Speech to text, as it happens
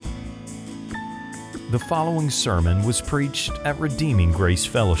The following sermon was preached at Redeeming Grace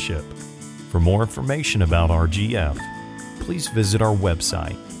Fellowship. For more information about RGF, please visit our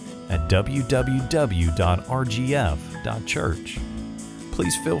website at www.rgf.church.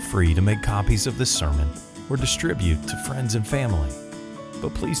 Please feel free to make copies of this sermon or distribute to friends and family.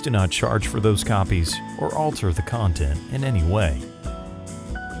 But please do not charge for those copies or alter the content in any way.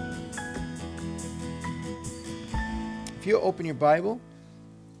 If you open your Bible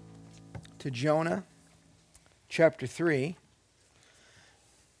to Jonah chapter 3,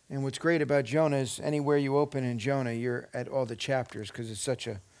 and what's great about Jonah is anywhere you open in Jonah, you're at all the chapters because it's such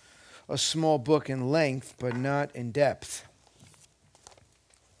a small book in length, but not in depth.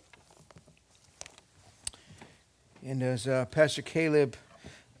 And as Pastor Caleb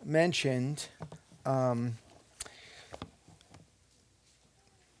mentioned, being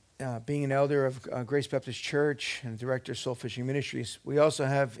an elder of Grace Baptist Church and director of Soul Fishing Ministries, we also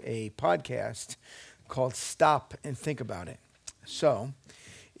have a podcast called Stop and Think About It. So,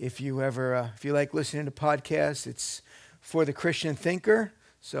 if you like listening to podcasts, it's for the Christian thinker.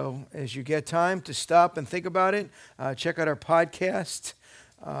 So, as you get time to stop and think about it, check out our podcast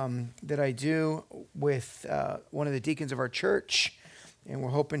that I do with one of the deacons of our church, and we're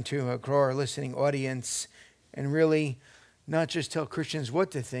hoping to grow our listening audience and really not just tell Christians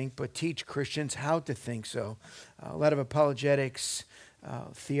what to think, but teach Christians how to think. So a lot of apologetics,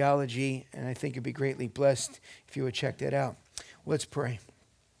 theology, and I think you'd be greatly blessed if you would check that out. Let's pray.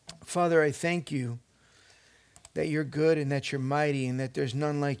 Father, I thank you that you're good and that you're mighty and that there's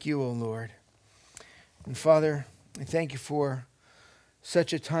none like you, O Lord. And Father, I thank you for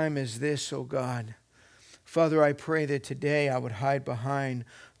such a time as this, O God. Father, I pray that today I would hide behind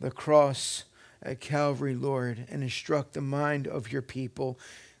the cross at Calvary, Lord, and instruct the mind of your people,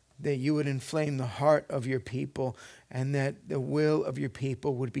 that you would inflame the heart of your people, and that the will of your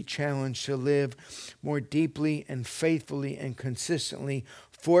people would be challenged to live more deeply and faithfully and consistently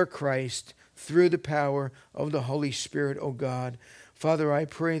for Christ through the power of the Holy Spirit, O God. Father, I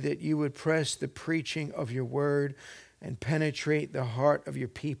pray that you would press the preaching of your word and penetrate the heart of your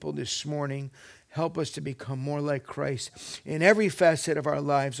people this morning. Help us to become more like Christ in every facet of our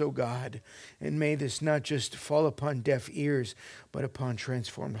lives, O God. And may this not just fall upon deaf ears, but upon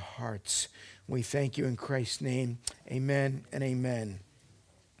transformed hearts. We thank you in Christ's name. Amen and amen.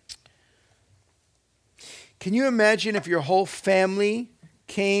 Can you imagine if your whole family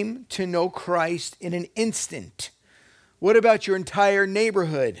came to know Christ in an instant? What about your entire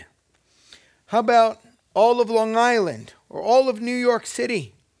neighborhood? How about all of Long Island or all of New York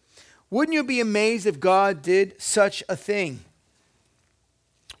City? Wouldn't you be amazed if God did such a thing?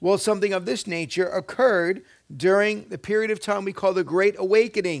 Well, something of this nature occurred during the period of time we call the Great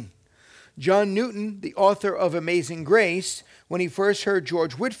Awakening. John Newton, the author of Amazing Grace, when he first heard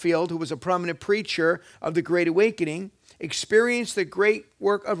George Whitefield, who was a prominent preacher of the Great Awakening, experienced the great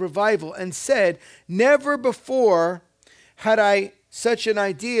work of revival and said, "Never before had I such an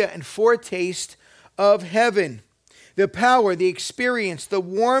idea and foretaste of heaven. The power, the experience, the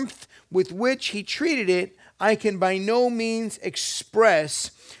warmth with which he treated it, I can by no means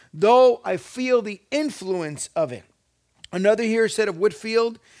express, though I feel the influence of it." Another here said of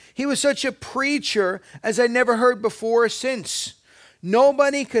Whitefield, "He was such a preacher as I never heard before or since.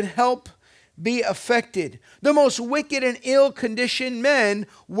 Nobody could help be affected. The most wicked and ill-conditioned men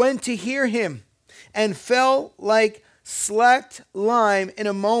went to hear him and fell like slacked lime in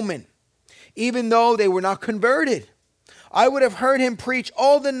a moment, even though they were not converted. I would have heard him preach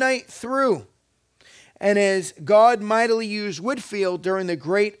all the night through." And as God mightily used Whitefield during the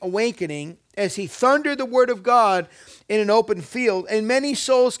Great Awakening, as he thundered the word of God in an open field, and many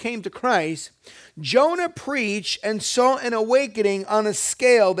souls came to Christ, Jonah preached and saw an awakening on a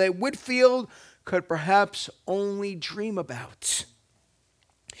scale that Whitefield could perhaps only dream about.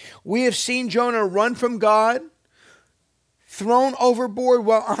 We have seen Jonah run from God, thrown overboard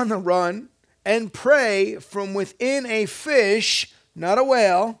while on the run, and pray from within a fish, not a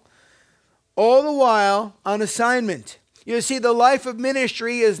whale, all the while on assignment. You see, the life of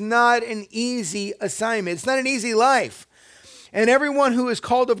ministry is not an easy assignment. It's not an easy life. And everyone who is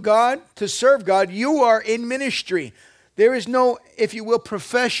called of God to serve God, you are in ministry. There is no, if you will,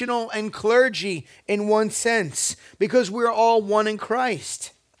 professional and clergy in one sense, because we're all one in Christ.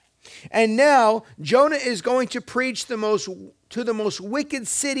 And now Jonah is going to preach to the most wicked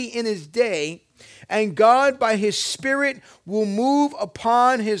city in his day, and God by his Spirit will move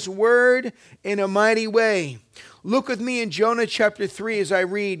upon his word in a mighty way. Look with me in Jonah chapter 3 as I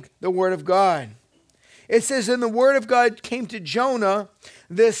read the word of God. It says, "And the word of God came to Jonah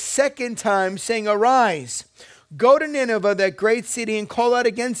the second time, saying, Arise, Go to Nineveh, that great city, and call out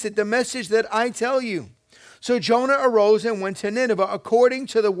against it the message that I tell you. So Jonah arose and went to Nineveh according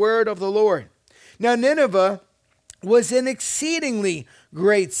to the word of the Lord. Now Nineveh was an exceedingly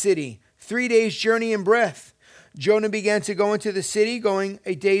great city, 3 days' journey in breadth. Jonah began to go into the city, going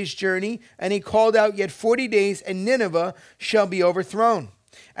a day's journey, and he called out, Yet 40 days, and Nineveh shall be overthrown.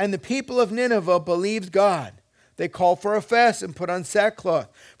 And the people of Nineveh believed God. They called for a fast and put on sackcloth,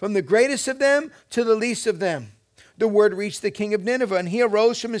 from the greatest of them to the least of them. The word reached the king of Nineveh, and he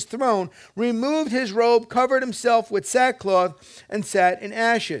arose from his throne, removed his robe, covered himself with sackcloth, and sat in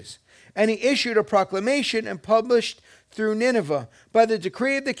ashes. And he issued a proclamation and published through Nineveh, by the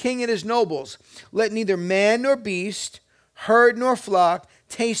decree of the king and his nobles, let neither man nor beast, herd nor flock,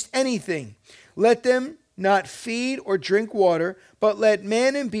 taste anything. Let them not feed or drink water, but let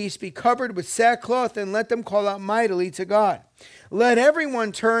man and beast be covered with sackcloth, and let them call out mightily to God. Let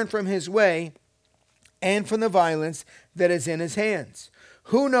everyone turn from his way and from the violence that is in his hands.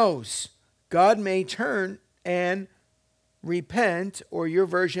 Who knows? God may turn and repent, or your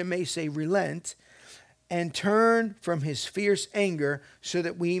version may say relent, and turn from his fierce anger so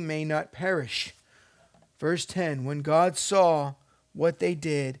that we may not perish. Verse 10, when God saw what they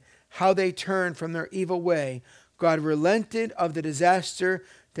did, how they turned from their evil way, God relented of the disaster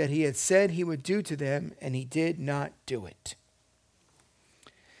that he had said he would do to them, and he did not do it.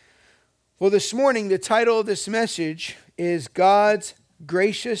 Well, this morning, the title of this message is God's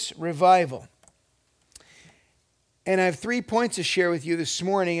Gracious Revival. And I have 3 points to share with you this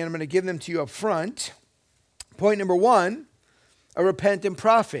morning, and I'm going to give them to you up front. Point number 1, a repentant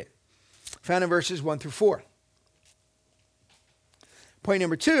prophet, found in verses 1 through 4. Point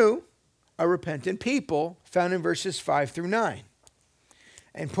number 2, a repentant people, found in verses 5 through 9.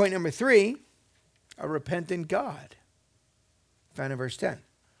 And point number 3, a repentant God, found in verse 10.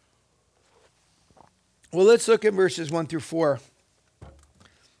 Well, let's look at verses 1 through 4.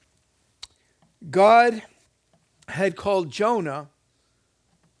 God had called Jonah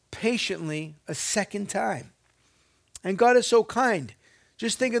patiently a second time. And God is so kind.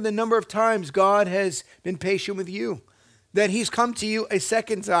 Just think of the number of times God has been patient with you, that he's come to you a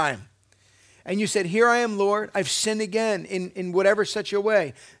second time. And you said, here I am, Lord. I've sinned again in whatever such a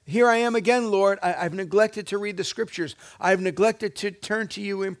way. Here I am again, Lord. I've neglected to read the scriptures. I've neglected to turn to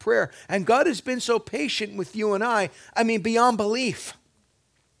you in prayer. And God has been so patient with you and I mean, beyond belief.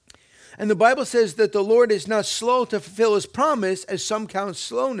 And the Bible says that the Lord is not slow to fulfill his promise, as some count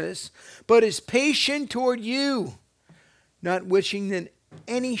slowness, but is patient toward you, not wishing that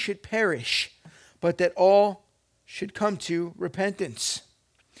any should perish, but that all should come to repentance.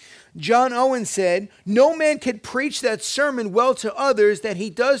 John Owen said, no man can preach that sermon well to others that he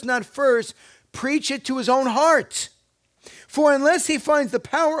does not first preach it to his own heart. For unless he finds the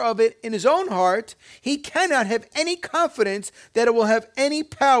power of it in his own heart, he cannot have any confidence that it will have any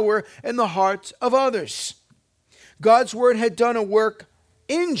power in the hearts of others. God's word had done a work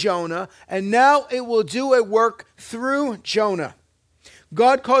in Jonah, and now it will do a work through Jonah.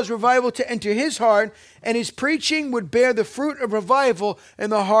 God caused revival to enter his heart, and his preaching would bear the fruit of revival in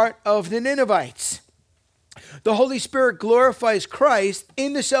the heart of the Ninevites. The Holy Spirit glorifies Christ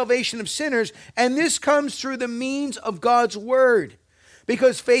in the salvation of sinners, and this comes through the means of God's word.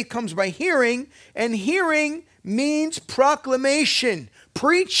 Because faith comes by hearing, and hearing means proclamation.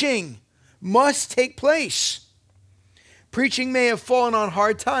 Preaching must take place. Preaching may have fallen on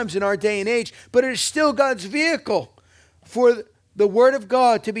hard times in our day and age, but it is still God's vehicle for the word of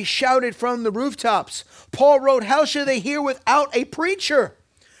God to be shouted from the rooftops. Paul wrote, how shall they hear without a preacher?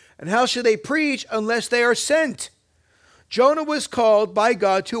 And how shall they preach unless they are sent? Jonah was called by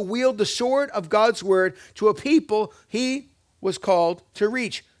God to wield the sword of God's word to a people he was called to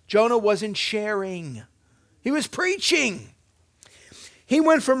reach. Jonah wasn't sharing. He was preaching. He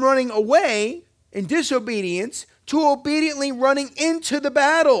went from running away in disobedience to obediently running into the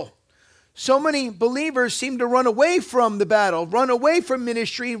battle. So many believers seem to run away from the battle, run away from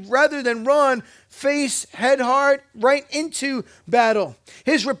ministry, rather than run face, head hard, right into battle.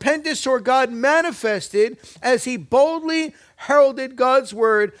 His repentance toward God manifested as he boldly heralded God's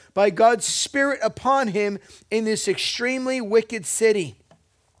word by God's Spirit upon him in this extremely wicked city.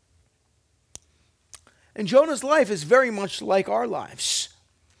 And Jonah's life is very much like our lives.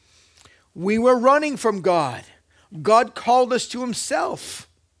 We were running from God. God called us to himself.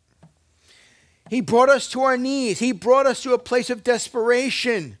 He brought us to our knees. He brought us to a place of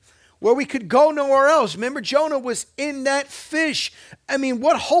desperation where we could go nowhere else. Remember, Jonah was in that fish. I mean,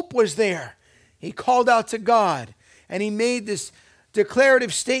 what hope was there? He called out to God, and he made this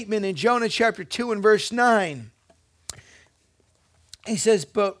declarative statement in Jonah chapter 2 and verse 9. He says,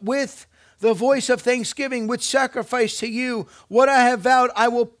 but with the voice of thanksgiving with sacrifice to you. What I have vowed, I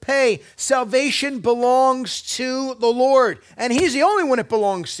will pay. Salvation belongs to the Lord. And he's the only one it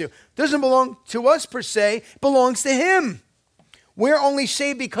belongs to. It doesn't belong to us per se. It belongs to him. We're only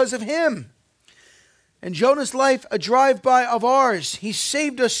saved because of him. And Jonah's life, a drive-by of ours. He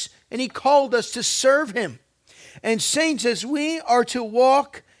saved us and he called us to serve him. And saints, as we are to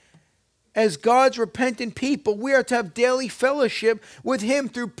walk as God's repentant people, we are to have daily fellowship with him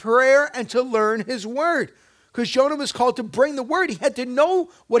through prayer and to learn his word. Because Jonah was called to bring the word. He had to know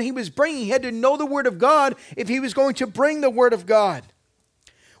what he was bringing. He had to know the word of God if he was going to bring the word of God.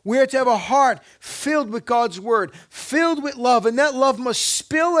 We are to have a heart filled with God's word, filled with love, and that love must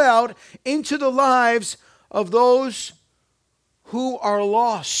spill out into the lives of those who are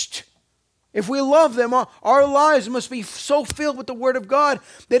lost. If we love them, our lives must be so filled with the word of God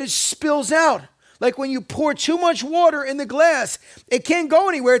that it spills out. Like when you pour too much water in the glass, it can't go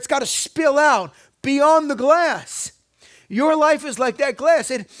anywhere. It's got to spill out beyond the glass. Your life is like that glass.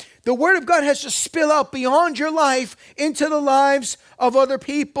 The word of God has to spill out beyond your life into the lives of other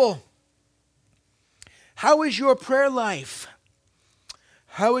people. How is your prayer life?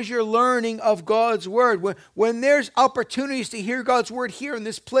 How is your learning of God's word? When there's opportunities to hear God's word here in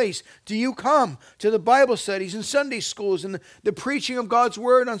this place, do you come to the Bible studies and Sunday schools and the preaching of God's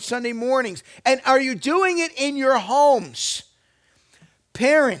word on Sunday mornings? And are you doing it in your homes?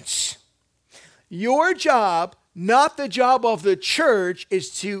 Parents, your job, not the job of the church, is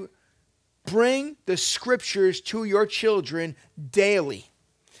to bring the scriptures to your children daily.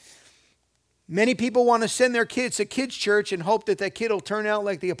 Many people want to send their kids to kids' church and hope that that kid will turn out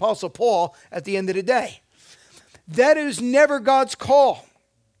like the Apostle Paul at the end of the day. That is never God's call.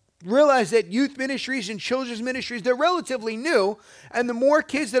 Realize that youth ministries and children's ministries, they're relatively new. And the more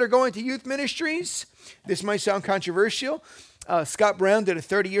kids that are going to youth ministries, this might sound controversial. Scott Brown did a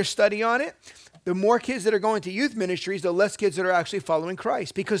 30-year study on it. The more kids that are going to youth ministries, the less kids that are actually following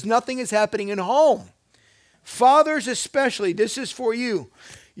Christ, because nothing is happening in home. Fathers especially, this is for you.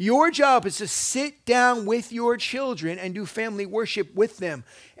 Your job is to sit down with your children and do family worship with them.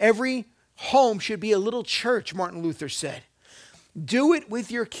 Every home should be a little church, Martin Luther said. Do it with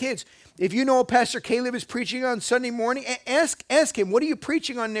your kids. If you know Pastor Caleb is preaching on Sunday morning, ask him, what are you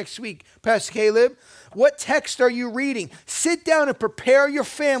preaching on next week, Pastor Caleb? What text are you reading? Sit down and prepare your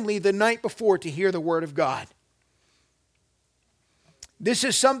family the night before to hear the word of God. This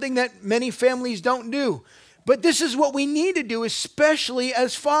is something that many families don't do. But this is what we need to do, especially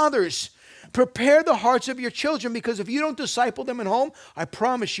as fathers. Prepare the hearts of your children, because if you don't disciple them at home, I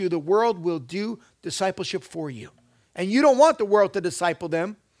promise you the world will do discipleship for you. And you don't want the world to disciple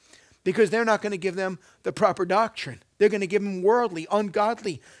them, because they're not going to give them the proper doctrine. They're going to give them worldly,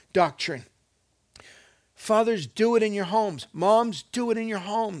 ungodly doctrine. Fathers, do it in your homes. Moms, do it in your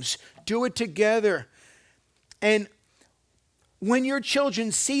homes. Do it together. And when your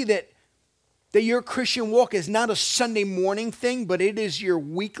children see that your Christian walk is not a Sunday morning thing, but it is your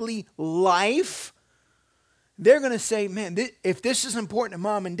weekly life, they're going to say, man, if this is important to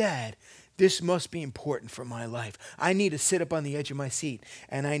mom and dad, this must be important for my life. I need to sit up on the edge of my seat,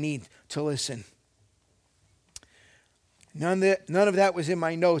 and I need to listen. None of that was in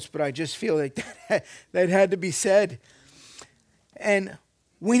my notes, but I just feel like that had to be said. And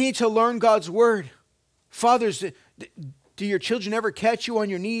we need to learn God's word. Fathers, do your children ever catch you on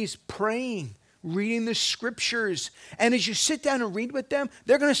your knees praying, reading the scriptures? And as you sit down and read with them,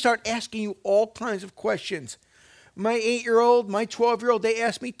 they're going to start asking you all kinds of questions. My 8-year-old, my 12-year-old, they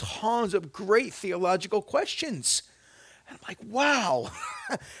ask me tons of great theological questions. And I'm like, wow.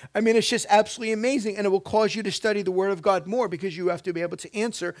 I mean, it's just absolutely amazing. And it will cause you to study the Word of God more, because you have to be able to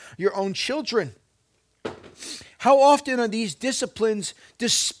answer your own children. How often are these disciplines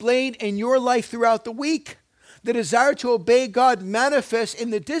displayed in your life throughout the week? The desire to obey God manifests in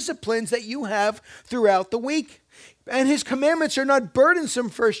the disciplines that you have throughout the week. And his commandments are not burdensome,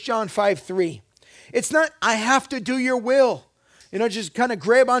 1 John 5:3. It's not, I have to do your will. Just kind of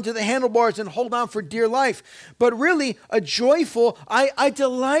grab onto the handlebars and hold on for dear life. But really, a joyful, I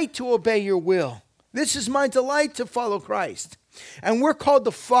delight to obey your will. This is my delight to follow Christ. And we're called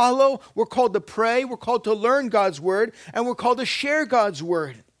to follow, we're called to pray, we're called to learn God's word, and we're called to share God's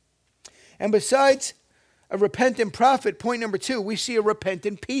word. And besides a repentant prophet, point number 2, we see a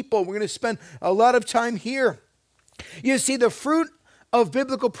repentant people. We're going to spend a lot of time here. You see, the fruit of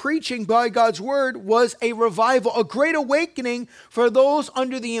biblical preaching by God's word was a revival, a great awakening for those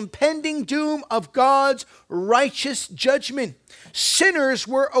under the impending doom of God's righteous judgment. Sinners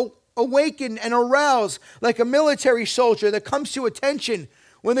were awakened and aroused like a military soldier that comes to attention.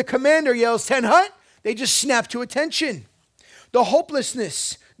 When the commander yells, "10 hut," they just snap to attention. The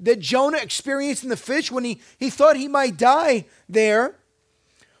hopelessness, that Jonah experienced in the fish when he thought he might die there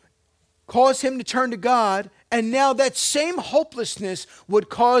caused him to turn to God. And now that same hopelessness would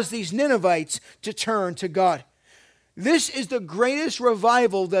cause these Ninevites to turn to God. This is the greatest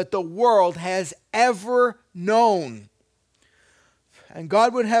revival that the world has ever known. And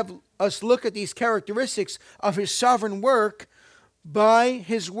God would have us look at these characteristics of his sovereign work by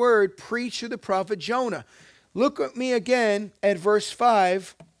his word preached through the prophet Jonah. Look at me again at verse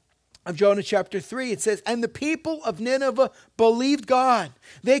 5 of Jonah chapter 3. It says, and the people of Nineveh believed God.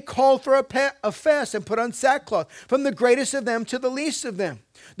 They called for a fast and put on sackcloth, from the greatest of them to the least of them.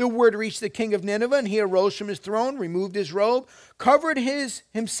 The word reached the king of Nineveh, and he arose from his throne, removed his robe, covered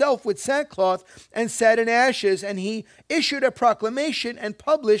himself with sackcloth, and sat in ashes. And he issued a proclamation and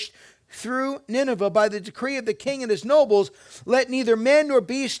published through Nineveh by the decree of the king and his nobles, let neither man nor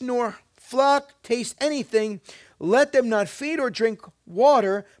beast nor flock taste anything. Let them not feed or drink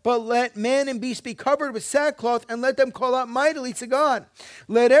water, but let man and beast be covered with sackcloth, and let them call out mightily to God.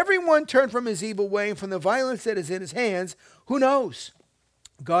 Let everyone turn from his evil way and from the violence that is in his hands. Who knows?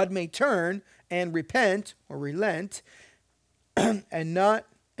 God may turn and repent or relent and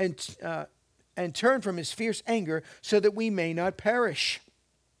turn from his fierce anger so that we may not perish.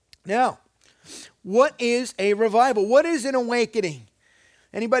 Now, what is a revival? What is an awakening?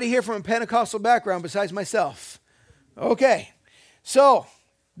 Anybody here from a Pentecostal background besides myself? Okay, so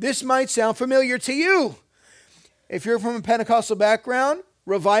this might sound familiar to you. If you're from a Pentecostal background,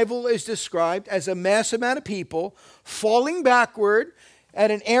 revival is described as a mass amount of people falling backward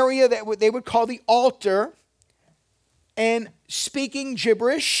at an area that they would call the altar and speaking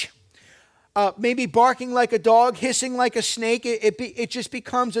gibberish, maybe barking like a dog, hissing like a snake. It just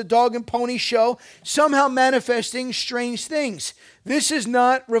becomes a dog and pony show, somehow manifesting strange things. This is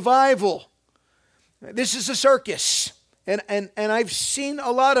not revival. This is a circus. And I've seen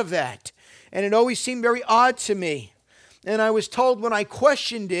a lot of that. And it always seemed very odd to me. And I was told when I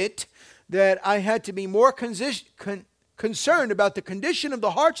questioned it that I had to be more concerned about the condition of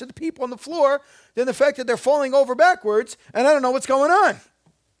the hearts of the people on the floor than the fact that they're falling over backwards and I don't know what's going on.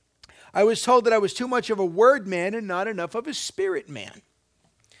 I was told that I was too much of a word man and not enough of a spirit man,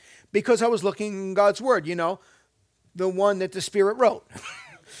 because I was looking in God's word, the one that the Spirit wrote.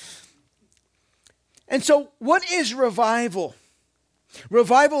 And so what is revival?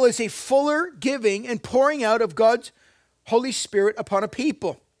 Revival is a fuller giving and pouring out of God's Holy Spirit upon a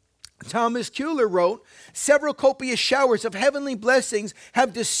people. Thomas Kuehler wrote, several copious showers of heavenly blessings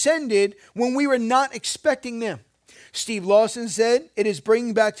have descended when we were not expecting them. Steve Lawson said, it is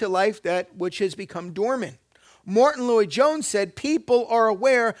bringing back to life that which has become dormant. Martin Lloyd-Jones said, people are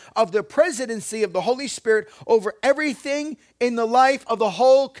aware of the presidency of the Holy Spirit over everything in the life of the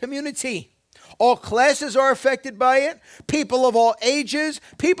whole community. All classes are affected by it, people of all ages,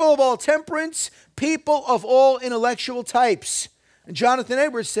 people of all temperance, people of all intellectual types. And Jonathan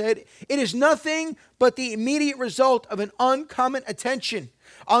Edwards said, it is nothing but the immediate result of an uncommon attention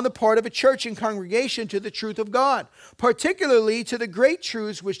on the part of a church and congregation to the truth of God, particularly to the great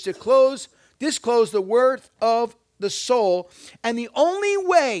truths which disclose the worth of the soul and the only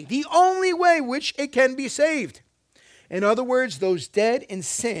way which it can be saved. In other words, those dead in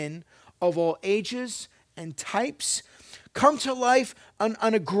sin of all ages and types come to life on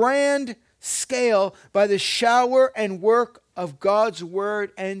a grand scale by the shower and work of God's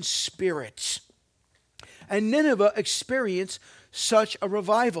word and spirit. And Nineveh experienced such a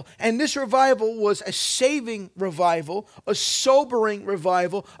revival. And this revival was a saving revival, a sobering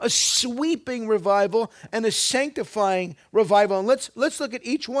revival, a sweeping revival, and a sanctifying revival. And let's look at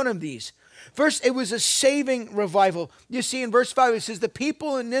each one of these. First, it was a saving revival. You see in verse 5, it says, the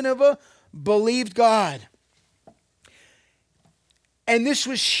people in Nineveh believed God. And this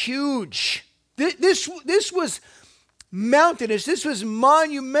was huge. This was mountainous. This was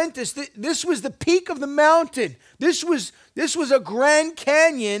monumentous. This was the peak of the mountain. This was a Grand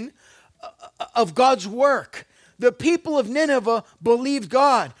Canyon of God's work. The people of Nineveh believed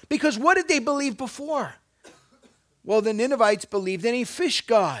God. Because what did they believe before? Well, the Ninevites believed in a fish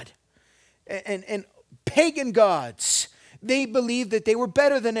god and pagan gods. They believed that they were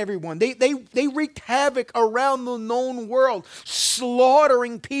better than everyone. They wreaked havoc around the known world,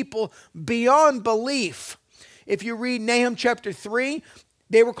 slaughtering people beyond belief. If you read Nahum chapter 3,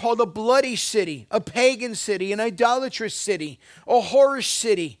 they were called a bloody city, a pagan city, an idolatrous city, a whorish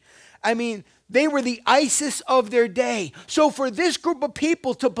city. I mean, they were the ISIS of their day. So for this group of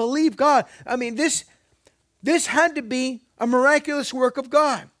people to believe God, I mean, this had to be a miraculous work of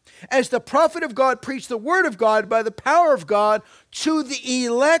God. As the prophet of God preached the word of God by the power of God to the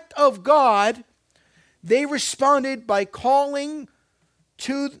elect of God, they responded by calling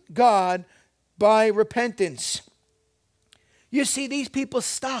to God by repentance. You see, these people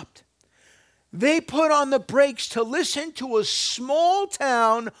stopped. They put on the brakes to listen to a small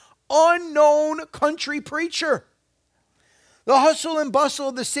town, unknown country preacher. The hustle and bustle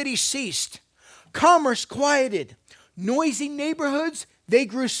of the city ceased. Commerce quieted. Noisy neighborhoods, they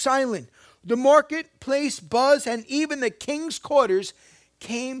grew silent. The marketplace buzz and even the king's quarters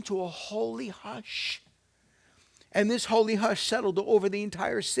came to a holy hush. And this holy hush settled over the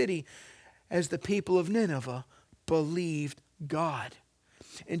entire city as the people of Nineveh believed God.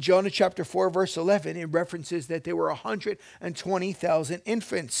 In Jonah chapter 4, verse 11, it references that there were 120,000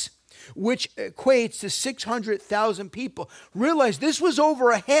 infants, which equates to 600,000 people. Realize this was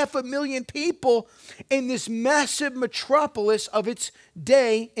over 500,000 people in this massive metropolis of its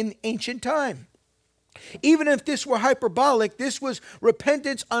day in ancient time. Even if this were hyperbolic, this was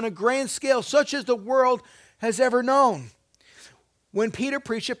repentance on a grand scale, such as the world has ever known. When Peter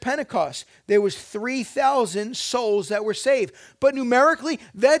preached at Pentecost, there was 3,000 souls that were saved. But numerically,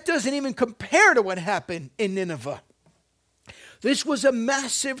 that doesn't even compare to what happened in Nineveh. This was a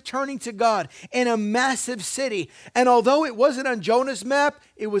massive turning to God in a massive city. And although it wasn't on Jonah's map,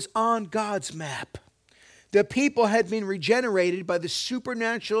 it was on God's map. The people had been regenerated by the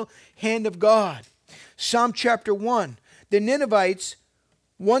supernatural hand of God. Psalm chapter 1, the Ninevites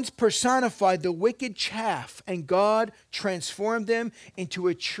once personified the wicked chaff, and God transformed them into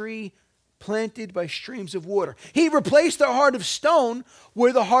a tree planted by streams of water. He replaced the heart of stone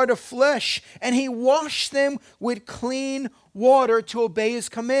with a heart of flesh, and he washed them with clean water to obey his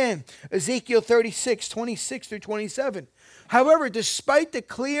command. Ezekiel 36, 26 through 27. However, despite the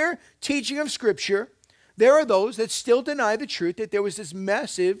clear teaching of Scripture, there are those that still deny the truth that there was this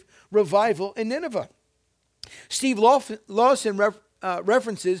massive revival in Nineveh. Steve Lawson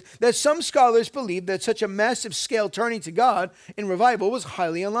references that some scholars believe that such a massive scale turning to God in revival was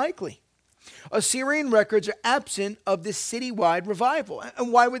highly unlikely. Assyrian records are absent of this citywide revival.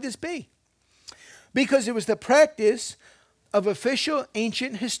 And why would this be? Because it was the practice of official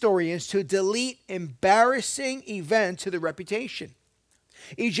ancient historians to delete embarrassing events to the reputation.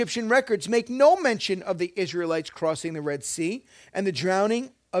 Egyptian records make no mention of the Israelites crossing the Red Sea and the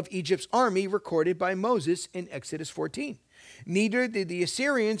drowning of Egypt's army recorded by Moses in Exodus 14. Neither did the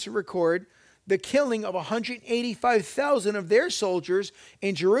Assyrians record the killing of 185,000 of their soldiers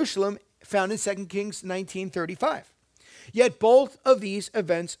in Jerusalem, found in 2 Kings 19:35. Yet both of these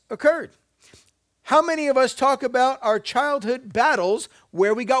events occurred. How many of us talk about our childhood battles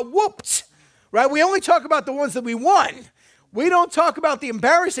where we got whooped? Right? We only talk about the ones that we won. We don't talk about the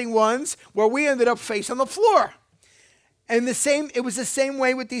embarrassing ones where we ended up face on the floor. And it was the same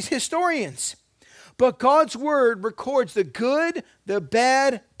way with these historians. But God's word records the good, the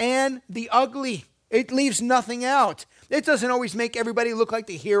bad, and the ugly. It leaves nothing out. It doesn't always make everybody look like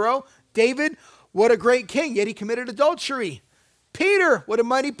the hero. David, what a great king, yet he committed adultery. Peter, what a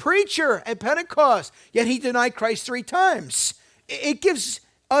mighty preacher at Pentecost, yet he denied Christ 3 times. It gives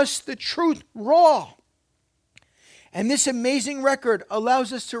us the truth raw. And this amazing record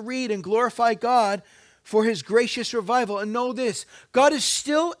allows us to read and glorify God for his gracious revival. And know this, God is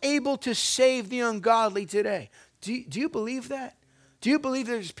still able to save the ungodly today. Do you believe that? Do you believe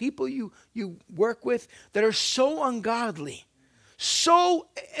there's people you work with that are so ungodly, so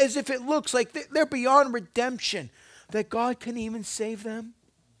as if it looks like they're beyond redemption, that God can even save them?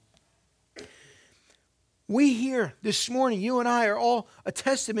 We here this morning, you and I are all a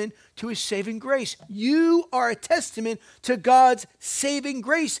testament to his saving grace. You are a testament to God's saving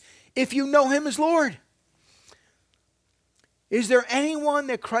grace if you know him as Lord. Is there anyone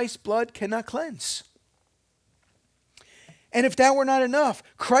that Christ's blood cannot cleanse? And if that were not enough,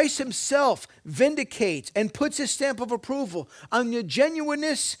 Christ himself vindicates and puts his stamp of approval on the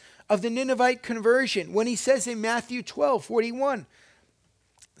genuineness of the Ninevite conversion when he says in Matthew 12:41,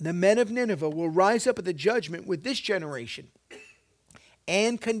 the men of Nineveh will rise up at the judgment with this generation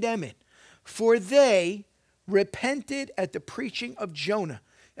and condemn it, for they repented at the preaching of Jonah,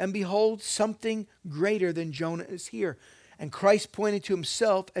 and behold, something greater than Jonah is here. And Christ pointed to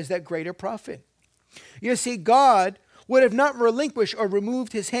himself as that greater prophet. You see, God would have not relinquished or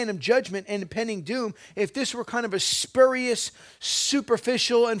removed his hand of judgment and impending doom if this were kind of a spurious,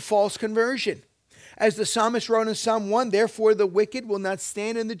 superficial, and false conversion. As the psalmist wrote in Psalm 1, therefore the wicked will not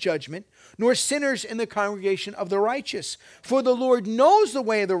stand in the judgment, nor sinners in the congregation of the righteous. For the Lord knows the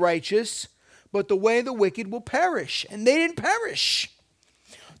way of the righteous, but the way of the wicked will perish. And they didn't perish.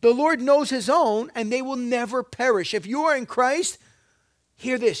 The Lord knows his own, and they will never perish. If you are in Christ,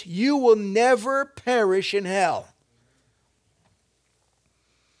 hear this, you will never perish in hell.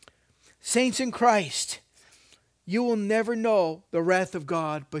 Saints in Christ, you will never know the wrath of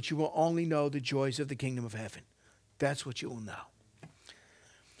God, but you will only know the joys of the kingdom of heaven. That's what you will know.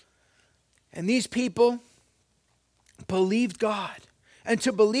 And these people believed God. And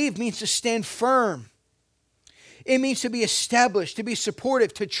to believe means to stand firm. It means to be established, to be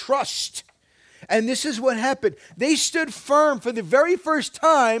supportive, to trust. And this is what happened. They stood firm for the very first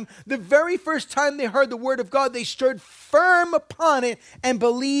time. The very first time they heard the word of God, they stood firm upon it and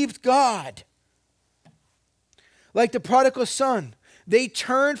believed God. Like the prodigal son, they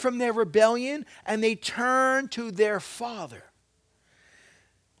turned from their rebellion and they turned to their father.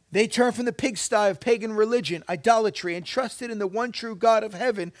 They turned from the pigsty of pagan religion, idolatry, and trusted in the one true God of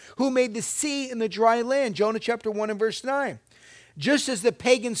heaven who made the sea and the dry land. Jonah chapter 1 and verse 9. Just as the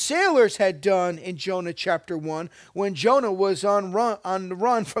pagan sailors had done in Jonah chapter 1 when Jonah was on the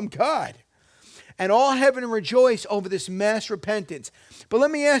run from God. And all heaven rejoiced over this mass repentance. But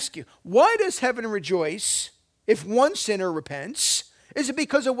let me ask you, why does heaven rejoice if one sinner repents? Is it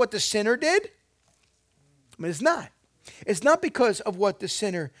because of what the sinner did? I mean, it's not. It's not because of what the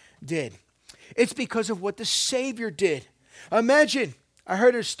sinner did. It's because of what the Savior did. Imagine, I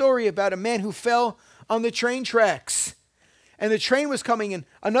heard a story about a man who fell on the train tracks. And the train was coming and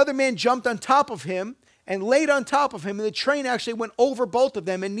another man jumped on top of him and laid on top of him. And the train actually went over both of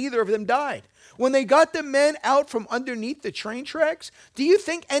them and neither of them died. When they got the men out from underneath the train tracks, do you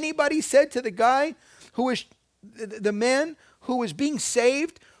think anybody said to the guy who was, the man who was being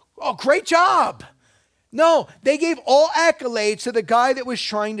saved, "Oh, great job"? No, they gave all accolades to the guy that was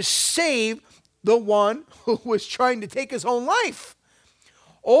trying to save the one who was trying to take his own life.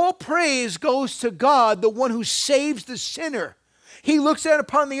 All praise goes to God, the one who saves the sinner. He looks out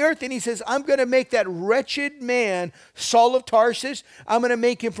upon the earth and he says, I'm going to make that wretched man, Saul of Tarsus, I'm going to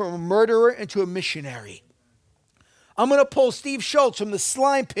make him from a murderer into a missionary. I'm going to pull Steve Schultz from the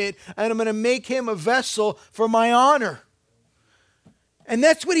slime pit and I'm going to make him a vessel for my honor. And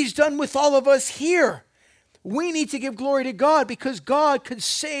that's what he's done with all of us here. We need to give glory to God because God could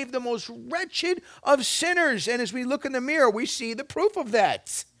save the most wretched of sinners. And as we look in the mirror, we see the proof of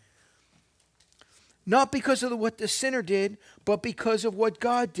that. Not because of what the sinner did, but because of what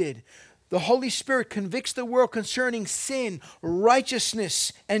God did. The Holy Spirit convicts the world concerning sin,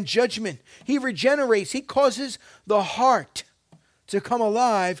 righteousness, and judgment. He regenerates. He causes the heart to come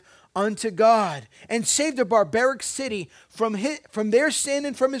alive unto God and save the barbaric city from their sin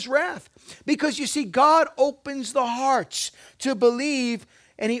and from his wrath. Because you see, God opens the hearts to believe,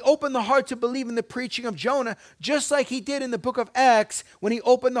 and he opened the heart to believe in the preaching of Jonah, just like he did in the book of Acts when he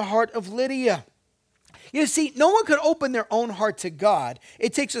opened the heart of Lydia. You see, no one could open their own heart to God.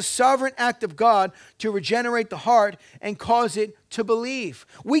 It takes a sovereign act of God to regenerate the heart and cause it to believe.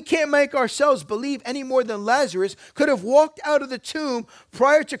 We can't make ourselves believe any more than Lazarus could have walked out of the tomb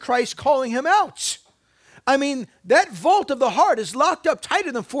prior to Christ calling him out. I mean, that vault of the heart is locked up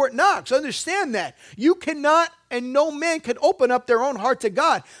tighter than Fort Knox. Understand that. You cannot, and no man can open up their own heart to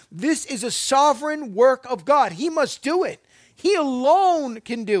God. This is a sovereign work of God. He must do it. He alone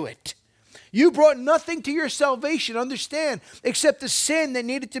can do it. You brought nothing to your salvation, understand, except the sin that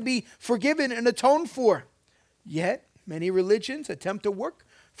needed to be forgiven and atoned for. Yet, many religions attempt to work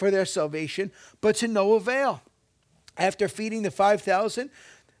for their salvation, but to no avail. After feeding the 5,000,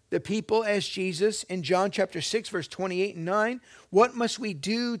 the people asked Jesus in John chapter 6, verse 28 and 9, what must we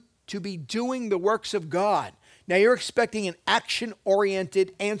do to be doing the works of God? Now, you're expecting an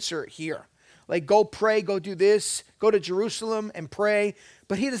action-oriented answer here. Like, go pray, go do this, go to Jerusalem and pray.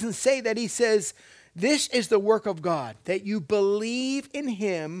 But he doesn't say that. He says, this is the work of God, that you believe in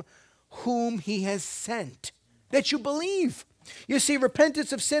him whom he has sent. That you believe. You see,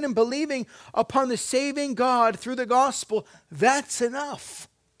 repentance of sin and believing upon the saving God through the gospel, that's enough.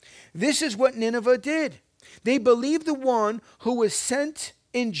 This is what Nineveh did. They believed the one who was sent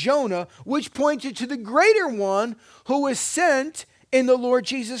in Jonah, which pointed to the greater one who was sent in the Lord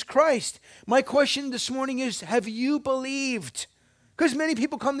Jesus Christ. My question this morning is, have you believed? Because many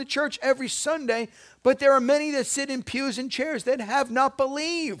people come to church every Sunday, but there are many that sit in pews and chairs that have not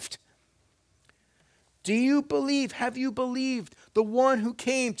believed. Do you believe? Have you believed the one who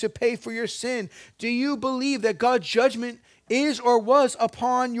came to pay for your sin? Do you believe that God's judgment is or was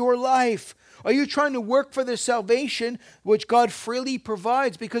upon your life? Are you trying to work for the salvation which God freely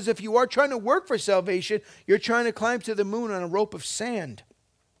provides? Because if you are trying to work for salvation, you're trying to climb to the moon on a rope of sand.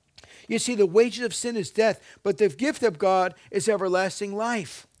 You see, the wages of sin is death, but the gift of God is everlasting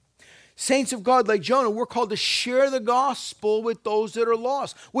life. Saints of God like Jonah, we're called to share the gospel with those that are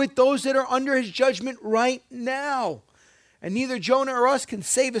lost, with those that are under his judgment right now. And neither Jonah or us can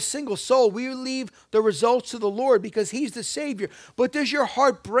save a single soul. We leave the results to the Lord because he's the Savior. But does your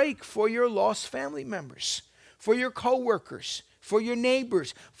heart break for your lost family members, for your coworkers, for your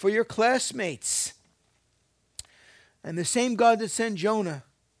neighbors, for your classmates. And the same God that sent Jonah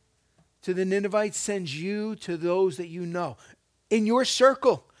to the Ninevites sends you to those that you know in your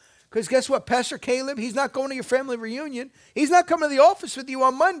circle. Because guess what? Pastor Caleb, he's not going to your family reunion. He's not coming to the office with you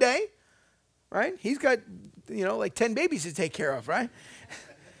on Monday, right? He's got, like 10 babies to take care of, right?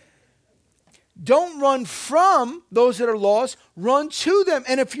 Don't run from those that are lost. Run to them.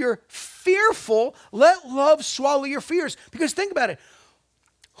 And if you're fearful, let love swallow your fears. Because think about it.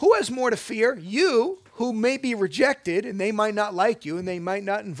 Who has more to fear? You, who may be rejected, and they might not like you, and they might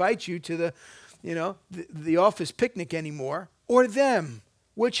not invite you to the office picnic anymore, or them,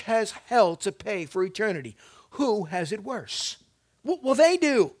 which has hell to pay for eternity. Who has it worse? Well, they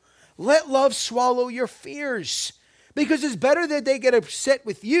do. Let love swallow your fears. Because it's better that they get upset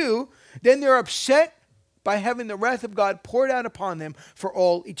with you than they're upset by having the wrath of God poured out upon them for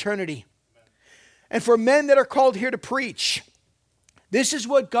all eternity. And for men that are called here to preach, this is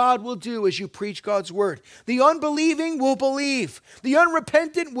what God will do as you preach God's word. The unbelieving will believe. The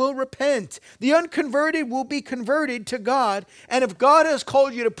unrepentant will repent. The unconverted will be converted to God. And if God has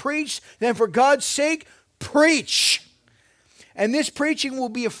called you to preach, then for God's sake, preach. And this preaching will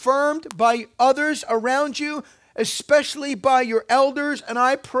be affirmed by others around you, especially by your elders. And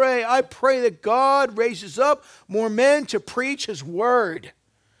I pray that God raises up more men to preach his word.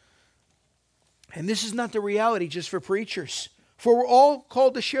 And this is not the reality just for preachers. For we're all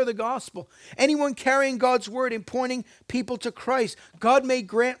called to share the gospel. Anyone carrying God's word and pointing people to Christ, God may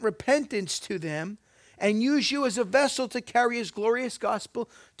grant repentance to them and use you as a vessel to carry his glorious gospel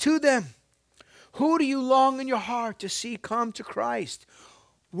to them. Who do you long in your heart to see come to Christ?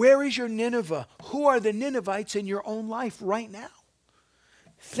 Where is your Nineveh? Who are the Ninevites in your own life right now?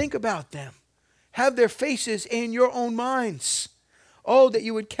 Think about them. Have their faces in your own minds. Oh, that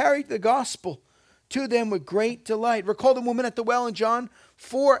you would carry the gospel to them with great delight. Recall the woman at the well in John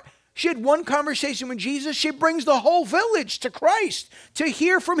 4. She had one conversation with Jesus. She brings the whole village to Christ to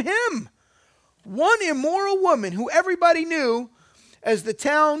hear from him. One immoral woman who everybody knew as the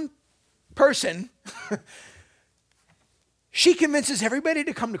town person, she convinces everybody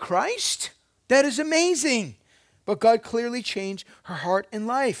to come to Christ. That is amazing. But God clearly changed her heart and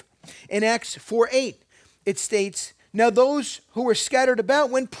life. In Acts 4:8, it states, now those who were scattered about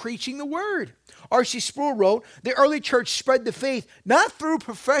went preaching the word. R.C. Sproul wrote, the early church spread the faith not through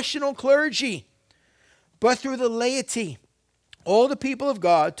professional clergy, but through the laity. All the people of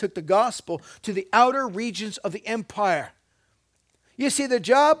God took the gospel to the outer regions of the empire. You see, the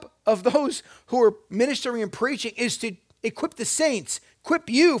job of those who are ministering and preaching is to equip the saints, equip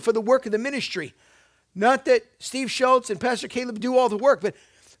you for the work of the ministry. Not that Steve Schultz and Pastor Caleb do all the work, but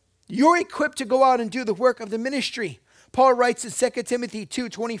you're equipped to go out and do the work of the ministry. Paul writes in 2 Timothy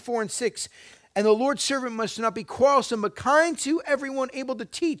 2:24-6, and the Lord's servant must not be quarrelsome, but kind to everyone, able to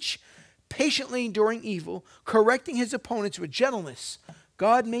teach, patiently enduring evil, correcting his opponents with gentleness.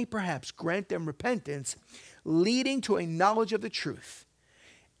 God may perhaps grant them repentance, leading to a knowledge of the truth,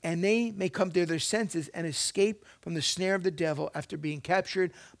 and they may come to their senses and escape from the snare of the devil after being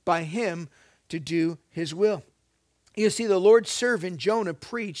captured by him to do his will. You see, the Lord's servant Jonah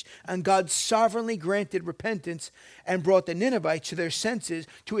preached, and God sovereignly granted repentance and brought the Ninevites to their senses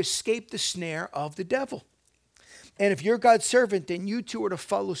to escape the snare of the devil. And if you're God's servant, then you too are to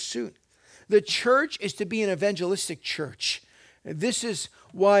follow suit. The church is to be an evangelistic church. This is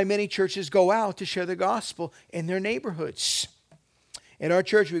why many churches go out to share the gospel in their neighborhoods. In our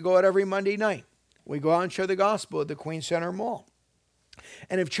church, we go out every Monday night. We go out and share the gospel at the Queen Center Mall.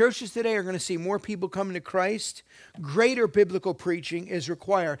 And if churches today are going to see more people coming to Christ, greater biblical preaching is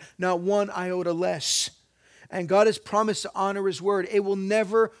required, not one iota less. And God has promised to honor his word. It will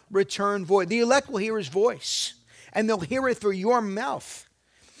never return void. The elect will hear his voice, and they'll hear it through your mouth.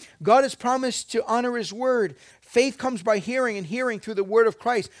 God has promised to honor his word. Faith comes by hearing, and hearing through the word of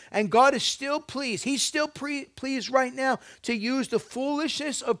Christ. And God is still pleased. He's still pleased right now to use the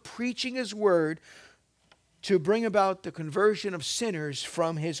foolishness of preaching his word to bring about the conversion of sinners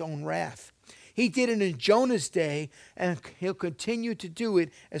from his own wrath. He did it in Jonah's day, and he'll continue to do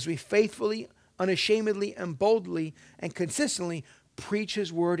it as we faithfully, unashamedly, and boldly, and consistently preach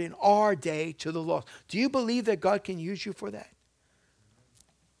his word in our day to the lost. Do you believe that God can use you for that?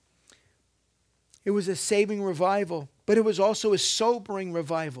 It was a saving revival, but it was also a sobering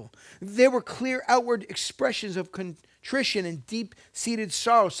revival. There were clear outward expressions of contrition and deep-seated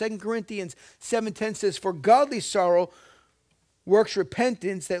sorrow. 2 Corinthians 7:10 says, for godly sorrow works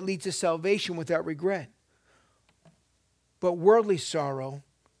repentance that leads to salvation without regret. But worldly sorrow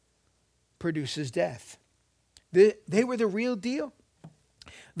produces death. They were the real deal.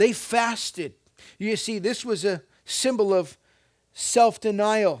 They fasted. You see, this was a symbol of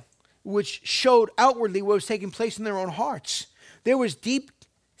self-denial, which showed outwardly what was taking place in their own hearts. There was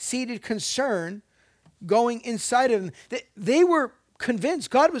deep-seated concern going inside of them. They were convinced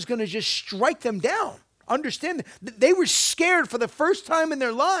God was going to just strike them down. Understand that they were scared for the first time in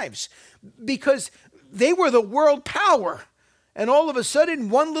their lives because they were the world power. And all of a sudden,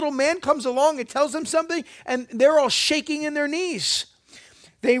 one little man comes along and tells them something, and they're all shaking in their knees.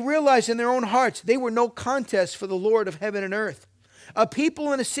 They realized in their own hearts they were no contest for the Lord of heaven and earth. A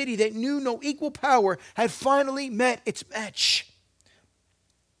people in a city that knew no equal power had finally met its match.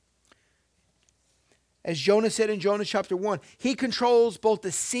 As Jonah said in Jonah chapter 1, he controls both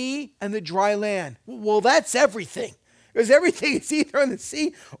the sea and the dry land. Well, that's everything. Because everything is either on the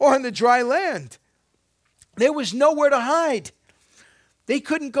sea or on the dry land. There was nowhere to hide. They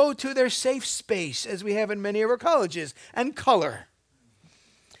couldn't go to their safe space, as we have in many of our colleges, and color.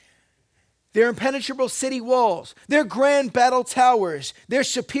 Their impenetrable city walls, their grand battle towers, their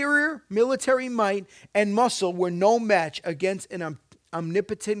superior military might and muscle were no match against an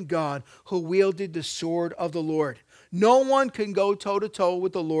omnipotent God who wielded the sword of the Lord. No one can go toe-to-toe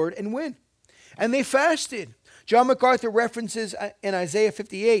with the Lord and win. And they fasted. John MacArthur references in Isaiah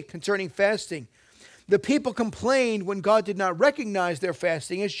 58 concerning fasting. The people complained when God did not recognize their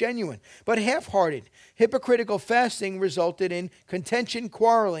fasting as genuine, but half-hearted. Hypocritical fasting resulted in contention,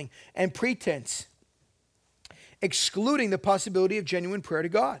 quarreling, and pretense, excluding the possibility of genuine prayer to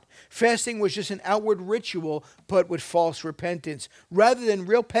God. Fasting was just an outward ritual, but with false repentance, rather than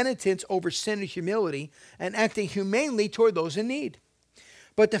real penitence over sin and humility, and acting humanely toward those in need.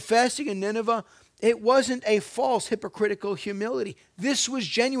 But the fasting in Nineveh, it wasn't a false, hypocritical humility. This was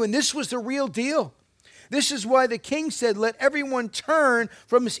genuine. This was the real deal. This is why the king said, let everyone turn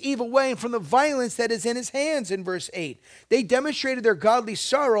from his evil way and from the violence that is in his hands, in verse 8. They demonstrated their godly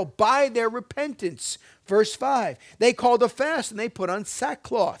sorrow by their repentance. Verse 5. They called a fast and they put on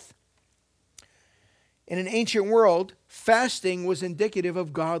sackcloth. In an ancient world, fasting was indicative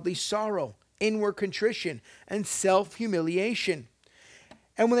of godly sorrow, inward contrition, and self-humiliation.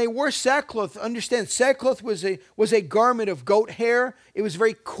 And when they wore sackcloth, understand, sackcloth was a garment of goat hair. It was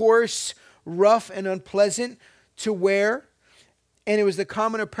very coarse, rough, and unpleasant to wear. And it was the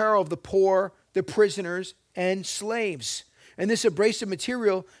common apparel of the poor, the prisoners, and slaves. And this abrasive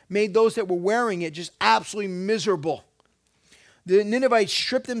material made those that were wearing it just absolutely miserable. The Ninevites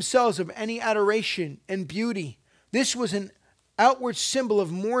stripped themselves of any adoration and beauty. This was an outward symbol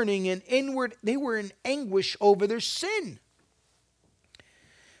of mourning, and inward they were in anguish over their sin.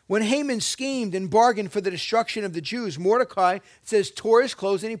 When Haman schemed and bargained for the destruction of the Jews, Mordecai, it says, tore his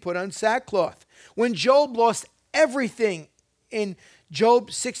clothes and he put on sackcloth. When Job lost everything in Job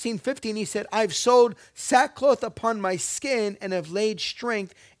 16:15, he said, I've sewed sackcloth upon my skin and have laid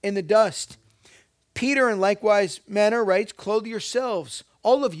strength in the dust. Peter in likewise manner writes, clothe yourselves,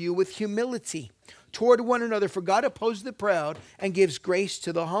 all of you, with humility toward one another, for God opposes the proud and gives grace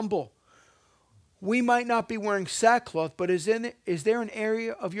to the humble. We might not be wearing sackcloth, but is there an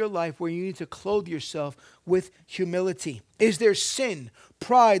area of your life where you need to clothe yourself with humility? Is there sin,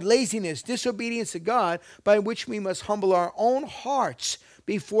 pride, laziness, disobedience to God by which we must humble our own hearts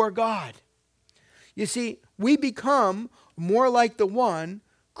before God? You see, we become more like the one,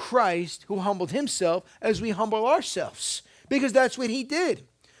 Christ, who humbled himself as we humble ourselves, because that's what he did.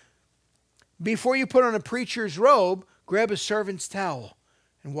 Before you put on a preacher's robe, grab a servant's towel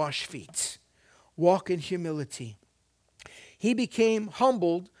and wash feet. Walk in humility. He became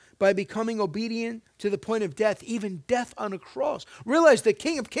humbled by becoming obedient to the point of death, even death on a cross. Realize the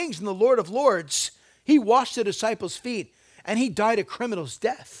King of Kings and the Lord of Lords, he washed the disciples' feet and he died a criminal's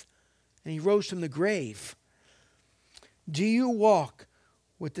death and he rose from the grave. Do you walk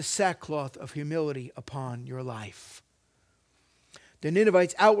with the sackcloth of humility upon your life? The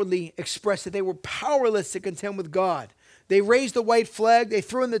Ninevites outwardly expressed that they were powerless to contend with God. They raised the white flag, they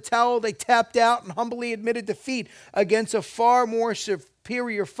threw in the towel, they tapped out and humbly admitted defeat against a far more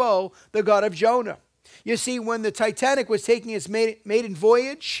superior foe, the God of Jonah. You see, when the Titanic was taking its maiden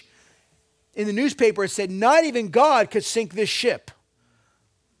voyage, in the newspaper it said, not even God could sink this ship.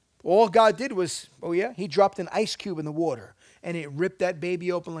 All God did was, he dropped an ice cube in the water and it ripped that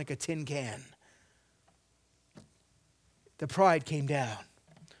baby open like a tin can. The pride came down.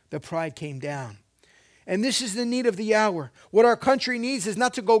 The pride came down. And this is the need of the hour. What our country needs is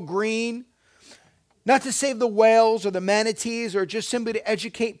not to go green, not to save the whales or the manatees or just simply to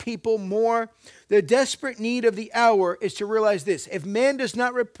educate people more. The desperate need of the hour is to realize this. If man does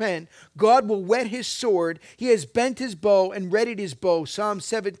not repent, God will whet his sword. He has bent his bow and readied his bow, Psalm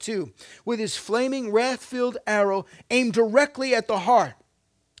 7:2, with his flaming wrath-filled arrow aimed directly at the heart.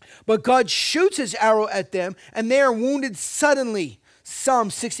 But God shoots his arrow at them, and they are wounded suddenly. Psalm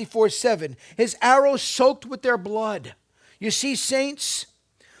 64:7. His arrow soaked with their blood. You see, saints,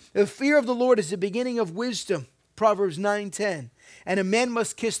 the fear of the Lord is the beginning of wisdom. Proverbs 9:10. And a man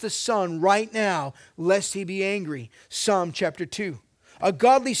must kiss the Son right now, lest he be angry. Psalm chapter 2. A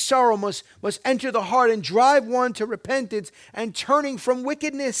godly sorrow must enter the heart and drive one to repentance and turning from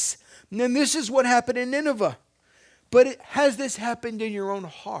wickedness. And this is what happened in Nineveh. But has this happened in your own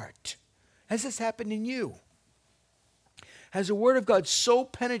heart? Has this happened in you? Has the word of God so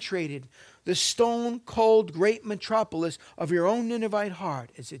penetrated the stone-cold great metropolis of your own Ninevite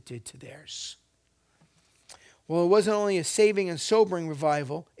heart as it did to theirs? Well, it wasn't only a saving and sobering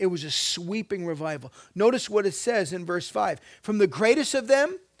revival, it was a sweeping revival. Notice what it says in verse 5. From the greatest of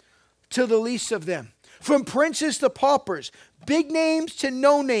them to the least of them. From princes to paupers, big names to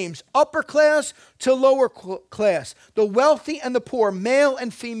no names, upper class to lower class, the wealthy and the poor, male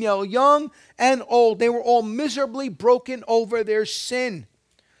and female, young and old, they were all miserably broken over their sin.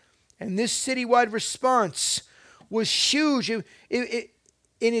 And this citywide response was huge in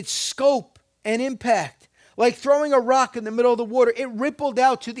its scope and impact. Like throwing a rock in the middle of the water, it rippled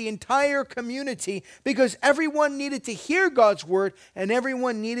out to the entire community because everyone needed to hear God's word and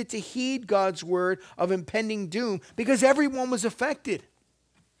everyone needed to heed God's word of impending doom because everyone was affected.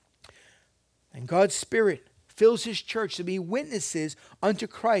 And God's Spirit fills his church to be witnesses unto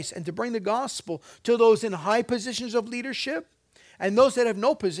Christ and to bring the gospel to those in high positions of leadership and those that have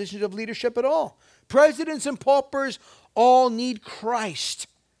no positions of leadership at all. Presidents and paupers all need Christ.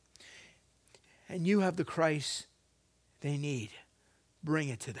 And you have the Christ they need. Bring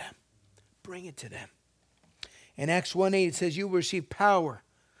it to them. Bring it to them. In Acts 1:8 it says, you will receive power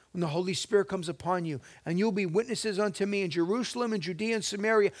when the Holy Spirit comes upon you, and you'll be witnesses unto me in Jerusalem and Judea and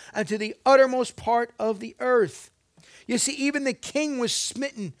Samaria and to the uttermost part of the earth. You see, even the king was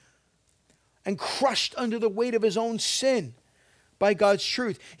smitten and crushed under the weight of his own sin by God's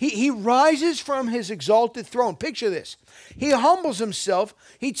truth. He rises from his exalted throne. Picture this. He humbles himself.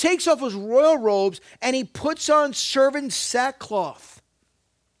 He takes off his royal robes and he puts on servant sackcloth.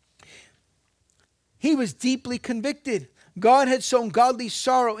 He was deeply convicted. God had sown godly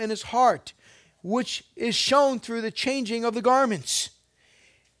sorrow in his heart, which is shown through the changing of the garments.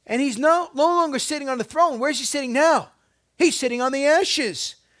 And he's no longer sitting on the throne. Where's he sitting now? He's sitting on the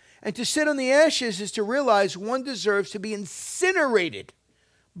ashes. And to sit on the ashes is to realize one deserves to be incinerated,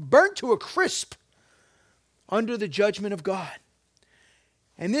 burnt to a crisp under the judgment of God.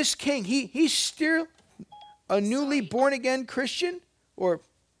 And this king, he's still a newly born again Christian or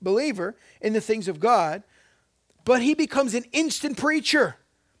believer in the things of God, but he becomes an instant preacher.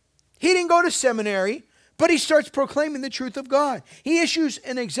 He didn't go to seminary, but he starts proclaiming the truth of God. He issues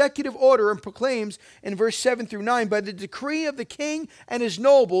an executive order and proclaims in verse 7 through 9, by the decree of the king and his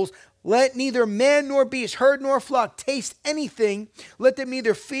nobles, let neither man nor beast, herd nor flock taste anything. Let them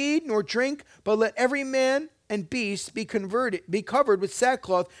neither feed nor drink, but let every man and beast be covered with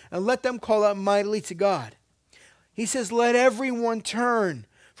sackcloth, and let them call out mightily to God. He says, let everyone turn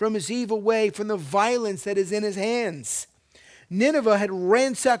from his evil way, from the violence that is in his hands. Nineveh had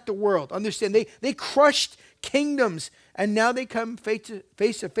ransacked the world. Understand, they crushed kingdoms, and now they come face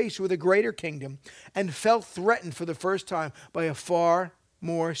to face with a greater kingdom and felt threatened for the first time by a far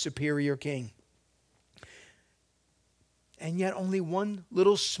more superior king. And yet only one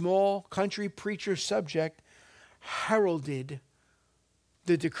little small country preacher subject heralded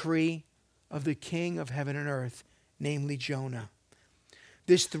the decree of the King of heaven and earth, namely Jonah.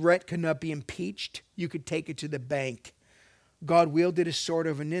 This threat could not be impeached. You could take it to the bank. God wielded his sword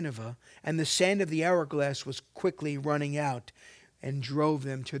over Nineveh, and the sand of the hourglass was quickly running out and drove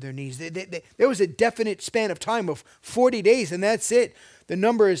them to their knees. There was a definite span of time of 40 days, and that's it. The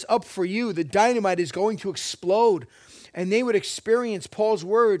number is up for you. The dynamite is going to explode. And they would experience Paul's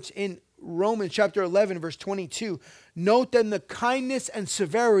words in Romans chapter 11, verse 22. Note then the kindness and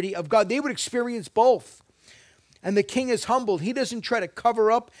severity of God. They would experience both. And the king is humbled. He doesn't try to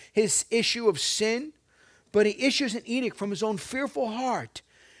cover up his issue of sin, but he issues an edict from his own fearful heart.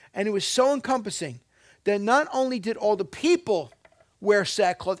 And it was so encompassing that not only did all the people wear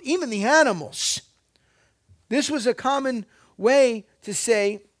sackcloth, even the animals. This was a common way to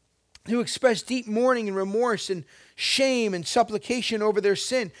say, to express deep mourning and remorse and shame and supplication over their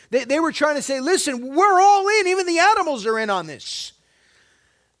sin. They were trying to say, listen, we're all in. Even the animals are in on this.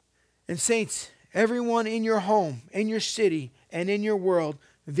 And saints, everyone in your home, in your city, and in your world,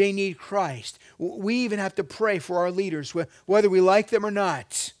 they need Christ. We even have to pray for our leaders, whether we like them or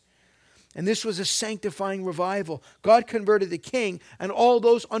not. And this was a sanctifying revival. God converted the king and all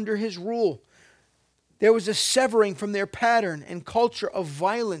those under his rule. There was a severing from their pattern and culture of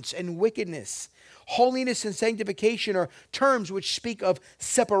violence and wickedness. Holiness and sanctification are terms which speak of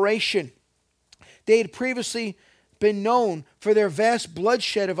separation. They had previously been known for their vast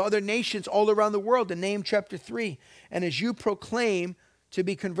bloodshed of other nations all around the world in Nahum chapter 3. And as you proclaim to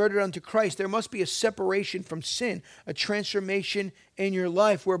be converted unto Christ, there must be a separation from sin, a transformation in your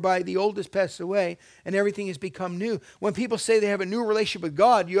life whereby the old has passed away and everything has become new. When people say they have a new relationship with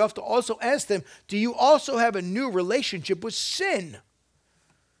God, you have to also ask them, do you also have a new relationship with sin?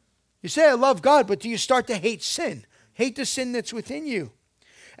 You say, I love God, but do you start to hate sin? Hate the sin that's within you.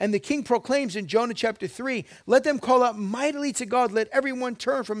 And the king proclaims in Jonah chapter 3, let them call out mightily to God. Let everyone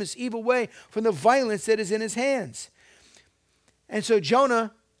turn from his evil way, from the violence that is in his hands. And so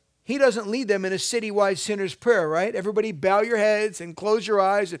Jonah, he doesn't lead them in a citywide sinner's prayer, right? Everybody bow your heads and close your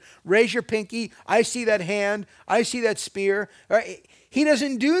eyes and raise your pinky. I see that hand. I see that spear. Right? He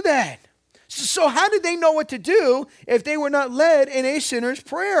doesn't do that. So how did they know what to do if they were not led in a sinner's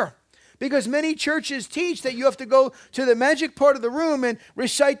prayer? Because many churches teach that you have to go to the magic part of the room and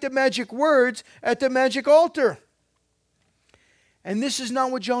recite the magic words at the magic altar. And this is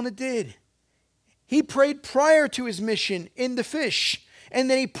not what Jonah did. He prayed prior to his mission in the fish. And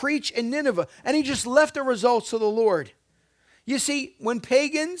then he preached in Nineveh. And he just left the results to the Lord. You see, when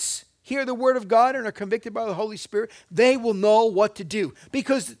pagans hear the word of God and are convicted by the Holy Spirit, they will know what to do.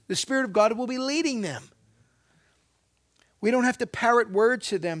 Because the Spirit of God will be leading them. We don't have to parrot words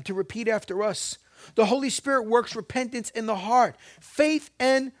to them to repeat after us. The Holy Spirit works repentance in the heart. Faith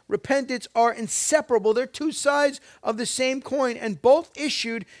and repentance are inseparable. They're two sides of the same coin and both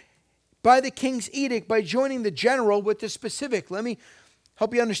issued by the king's edict by joining the general with the specific. Let me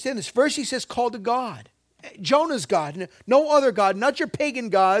help you understand this. First he says call to God. Jonah's God. No other God. Not your pagan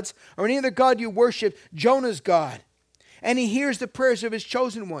gods or any other God you worship. Jonah's God. And he hears the prayers of his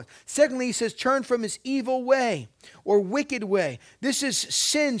chosen ones. Secondly, he says, turn from his evil way or wicked way. This is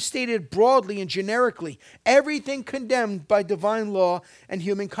sin stated broadly and generically. Everything condemned by divine law and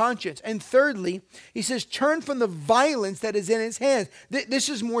human conscience. And thirdly, he says, turn from the violence that is in his hands. This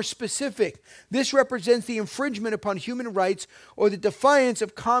is more specific. This represents the infringement upon human rights or the defiance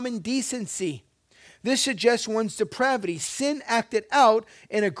of common decency. This suggests one's depravity. Sin acted out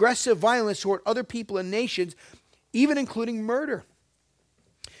in aggressive violence toward other people and nations, even including murder.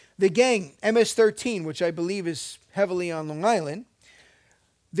 The gang, MS-13, which I believe is heavily on Long Island,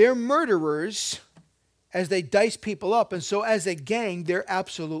 they're murderers as they dice people up. And so as a gang, they're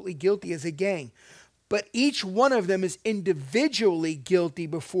absolutely guilty as a gang. But each one of them is individually guilty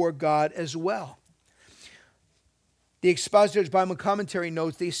before God as well. The Expositor's Bible Commentary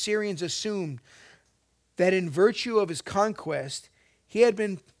notes the Assyrians assumed that in virtue of his conquest, he had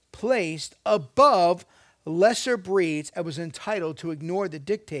been placed above lesser breeds and was entitled to ignore the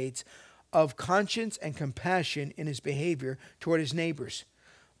dictates of conscience and compassion in his behavior toward his neighbors.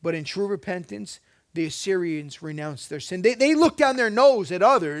 But in true repentance, the Assyrians renounced their sin. They looked down their nose at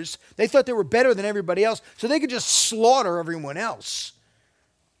others. They thought they were better than everybody else, so they could just slaughter everyone else.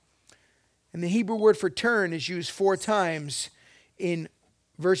 And the Hebrew word for turn is used 4 times in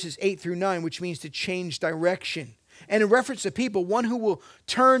verses 8 through 9, which means to change direction. And in reference to people, one who will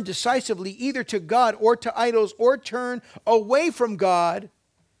turn decisively either to God or to idols, or turn away from God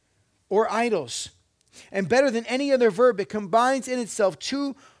or idols. And better than any other verb, it combines in itself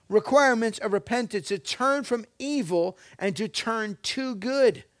 2 requirements of repentance: to turn from evil and to turn to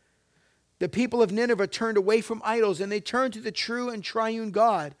good. The people of Nineveh turned away from idols and they turned to the true and triune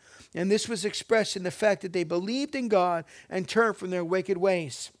God. And this was expressed in the fact that they believed in God and turned from their wicked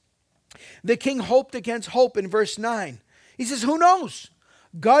ways. The king hoped against hope in verse 9. He says, who knows?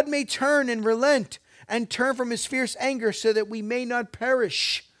 God may turn and relent and turn from his fierce anger so that we may not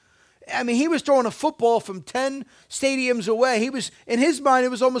perish. I mean, he was throwing a football from 10 stadiums away. In his mind,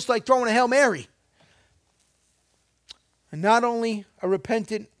 it was almost like throwing a Hail Mary. And not only a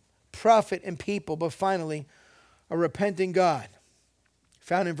repentant prophet and people, but finally, a repentant God.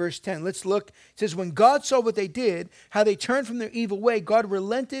 Found in verse 10. Let's look. It says, when God saw what they did, how they turned from their evil way, God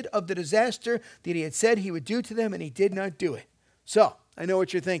relented of the disaster that he had said he would do to them, and he did not do it. So, I know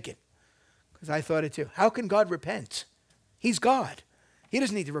what you're thinking, because I thought it too. How can God repent? He's God. He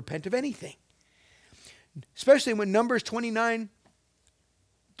doesn't need to repent of anything. Especially when Numbers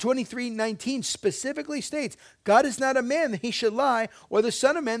 23:19 specifically states, God is not a man that he should lie, or the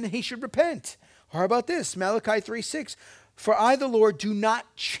son of man that he should repent. Or how about this? Malachi 3:6. For I, the Lord, do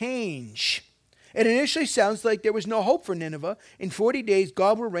not change. It initially sounds like there was no hope for Nineveh. In 40 days,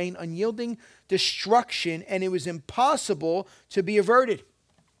 God will rain unyielding destruction, and it was impossible to be averted.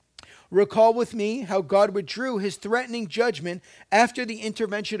 Recall with me how God withdrew his threatening judgment after the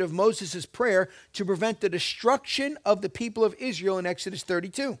intervention of Moses' prayer to prevent the destruction of the people of Israel in Exodus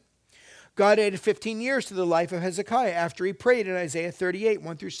 32. God added 15 years to the life of Hezekiah after he prayed in Isaiah 38,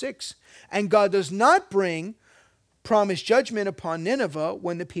 1 through 6. And God does not bring promised judgment upon Nineveh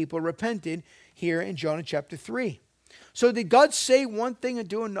when the people repented here in Jonah chapter 3. So did God say one thing and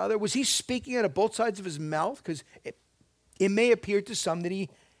do another? Was he speaking out of both sides of his mouth? Because it may appear to some that he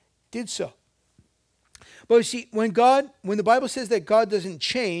did so. But you see, when the Bible says that God doesn't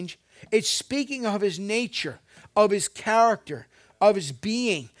change, it's speaking of his nature, of his character, of his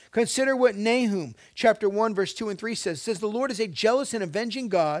being. Consider what Nahum chapter 1 verse 2 and 3 says. It says, the Lord is a jealous and avenging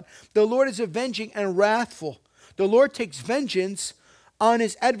God. The Lord is avenging and wrathful. The Lord takes vengeance on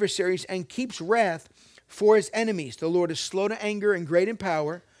his adversaries and keeps wrath for his enemies. The Lord is slow to anger and great in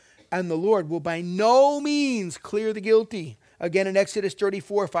power, and the Lord will by no means clear the guilty. Again in Exodus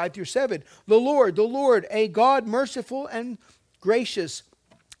 34, 5 through 7. The Lord, a God merciful and gracious,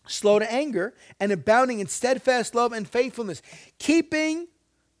 slow to anger, and abounding in steadfast love and faithfulness, keeping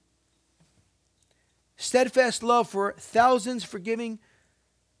steadfast love for thousands, forgiving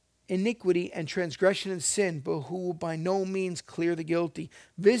iniquity and transgression and sin, but who will by no means clear the guilty,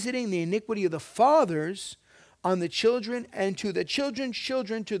 visiting the iniquity of the fathers on the children and to the children's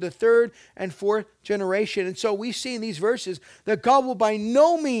children to the third and fourth generation. And so we see in these verses that God will by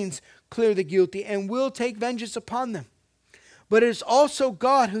no means clear the guilty and will take vengeance upon them. But it is also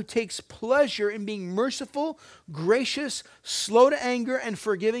God who takes pleasure in being merciful, gracious, slow to anger, and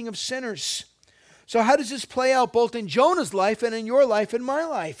forgiving of sinners. So how does this play out both in Jonah's life and in your life and my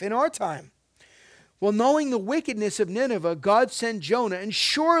life, in our time? Well, knowing the wickedness of Nineveh, God sent Jonah, and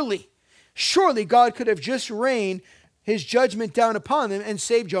surely God could have just rained his judgment down upon them and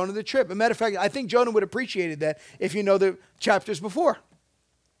saved Jonah the trip. As a matter of fact, I think Jonah would have appreciated that if you know the chapters before.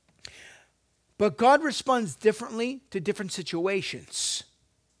 But God responds differently to different situations.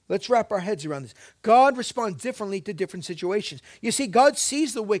 Let's wrap our heads around this. God responds differently to different situations. You see, God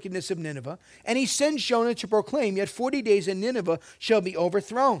sees the wickedness of Nineveh, and he sends Jonah to proclaim, yet 40 days and Nineveh shall be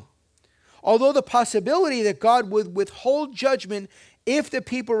overthrown. Although the possibility that God would withhold judgment if the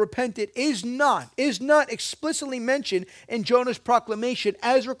people repented is not explicitly mentioned in Jonah's proclamation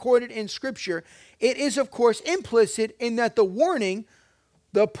as recorded in Scripture, it is of course implicit in that the warning,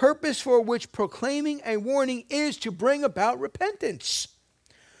 the purpose for which proclaiming a warning is to bring about repentance.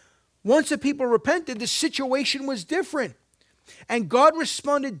 Once the people repented, the situation was different. And God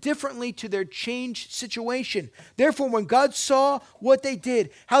responded differently to their changed situation. Therefore, when God saw what they did,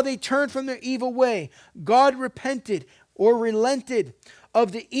 how they turned from their evil way, God repented or relented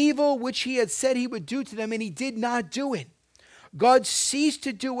of the evil which he had said he would do to them, and he did not do it. God ceased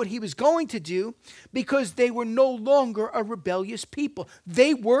to do what he was going to do because they were no longer a rebellious people.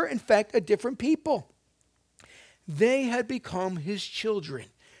 They were, in fact, a different people. They had become his children.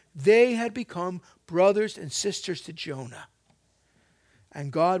 They had become brothers and sisters to Jonah. And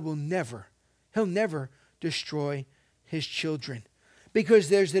God will never destroy his children. Because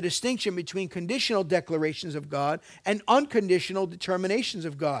there's a distinction between conditional declarations of God and unconditional determinations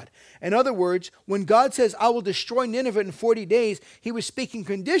of God. In other words, when God says, I will destroy Nineveh in 40 days, he was speaking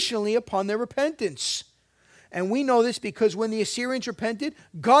conditionally upon their repentance. And we know this because when the Assyrians repented,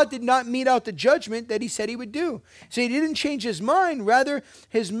 God did not mete out the judgment that he said he would do. So he didn't change his mind. Rather,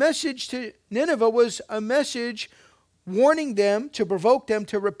 his message to Nineveh was a message warning them, to provoke them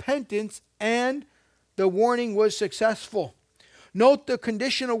to repentance, and the warning was successful. Note the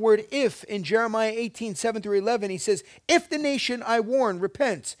conditional word if in Jeremiah 18, 7 through 11. He says, if the nation I warn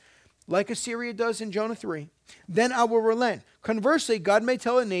repents, like Assyria does in Jonah 3, then I will relent. Conversely, God may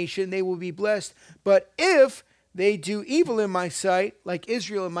tell a nation they will be blessed, but if they do evil in my sight, like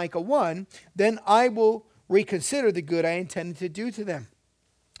Israel in Micah 1, then I will reconsider the good I intended to do to them.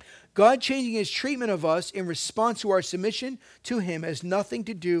 God changing his treatment of us in response to our submission to him has nothing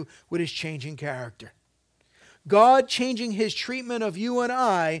to do with his changing character. God changing his treatment of you and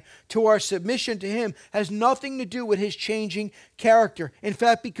I to our submission to him has nothing to do with his changing character. In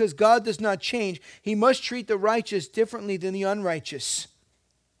fact, because God does not change, he must treat the righteous differently than the unrighteous.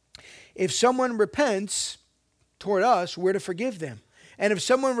 If someone repents toward us, we're to forgive them. And if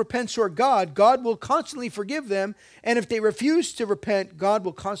someone repents toward God, God will constantly forgive them. And if they refuse to repent, God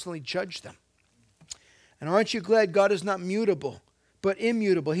will constantly judge them. And aren't you glad God is not mutable, but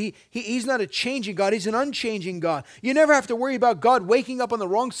immutable. He's not a changing God. He's an unchanging God. You never have to worry about God waking up on the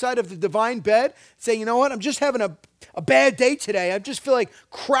wrong side of the divine bed, saying, you know what, I'm just having a bad day today. I just feel like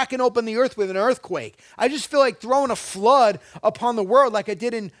cracking open the earth with an earthquake. I just feel like throwing a flood upon the world like I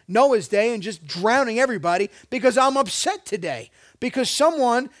did in Noah's day and just drowning everybody because I'm upset today, because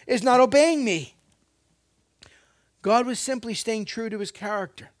someone is not obeying me. God was simply staying true to his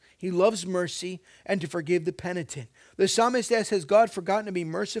character. He loves mercy and to forgive the penitent. The psalmist asks, has God forgotten to be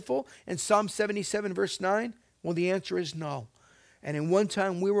merciful? In Psalm 77, verse 9, well, the answer is no. And in one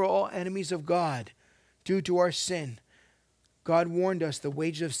time we were all enemies of God due to our sin. God warned us the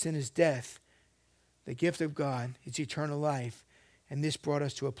wages of sin is death. The gift of God is eternal life. And this brought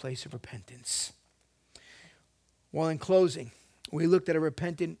us to a place of repentance. Well, in closing, we looked at a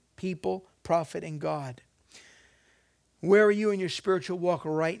repentant people, prophet, and God. Where are you in your spiritual walk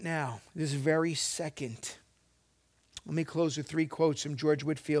right now, this very second? Let me close with 3 quotes from George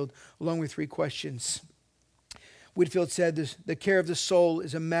Whitefield, along with 3 questions. Whitefield said, the care of the soul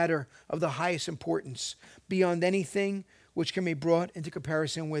is a matter of the highest importance, beyond anything which can be brought into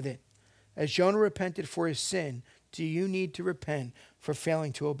comparison with it. As Jonah repented for his sin, do you need to repent for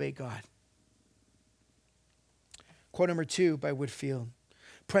failing to obey God? Quote number 2 by Whitefield.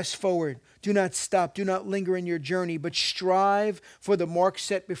 Press forward. Do not stop. Do not linger in your journey, but strive for the mark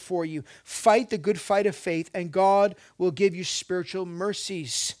set before you. Fight the good fight of faith, and God will give you spiritual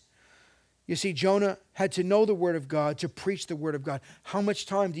mercies. You see, Jonah had to know the Word of God to preach the Word of God. How much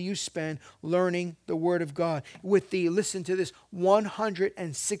time do you spend learning the Word of God? With the, listen to this,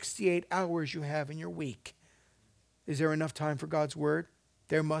 168 hours you have in your week. Is there enough time for God's Word?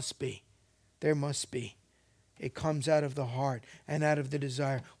 There must be. There must be. It comes out of the heart and out of the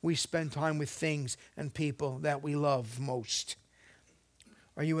desire. We spend time with things and people that we love most.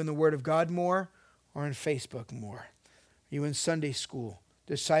 Are you in the Word of God more or in Facebook more? Are you in Sunday school,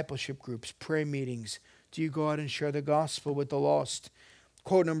 discipleship groups, prayer meetings? Do you go out and share the gospel with the lost?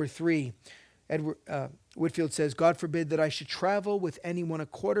 Quote number 3, Whitefield says, God forbid that I should travel with anyone a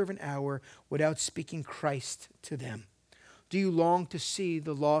quarter of an hour without speaking Christ to them. Do you long to see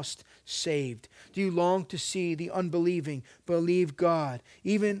the lost saved? Do you long to see the unbelieving believe God,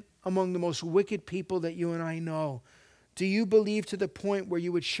 even among the most wicked people that you and I know? Do you believe to the point where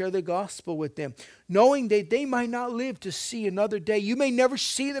you would share the gospel with them, knowing that they might not live to see another day? You may never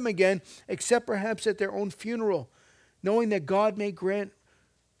see them again, except perhaps at their own funeral, knowing that God may grant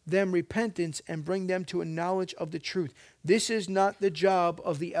them repentance and bring them to a knowledge of the truth. This is not the job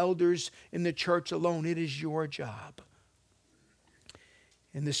of the elders in the church alone. It is your job.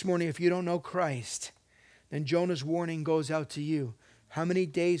 And this morning, if you don't know Christ, then Jonah's warning goes out to you. How many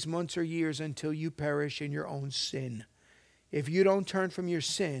days, months, or years until you perish in your own sin? If you don't turn from your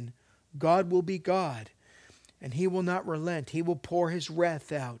sin, God will be God, and he will not relent. He will pour his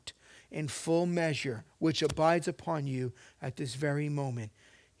wrath out in full measure, which abides upon you at this very moment.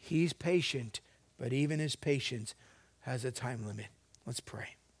 He's patient, but even his patience has a time limit. Let's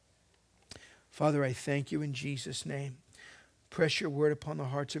pray. Father, I thank you in Jesus' name. Press your word upon the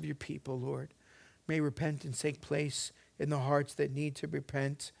hearts of your people, Lord. May repentance take place in the hearts that need to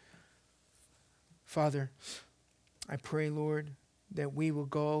repent. Father, I pray, Lord, that we will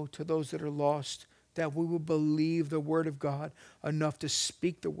go to those that are lost, that we will believe the word of God enough to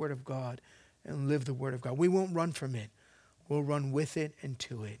speak the word of God and live the word of God. We won't run from it. We'll run with it and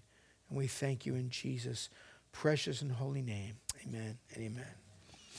to it. And we thank you in Jesus' precious and holy name. Amen and amen.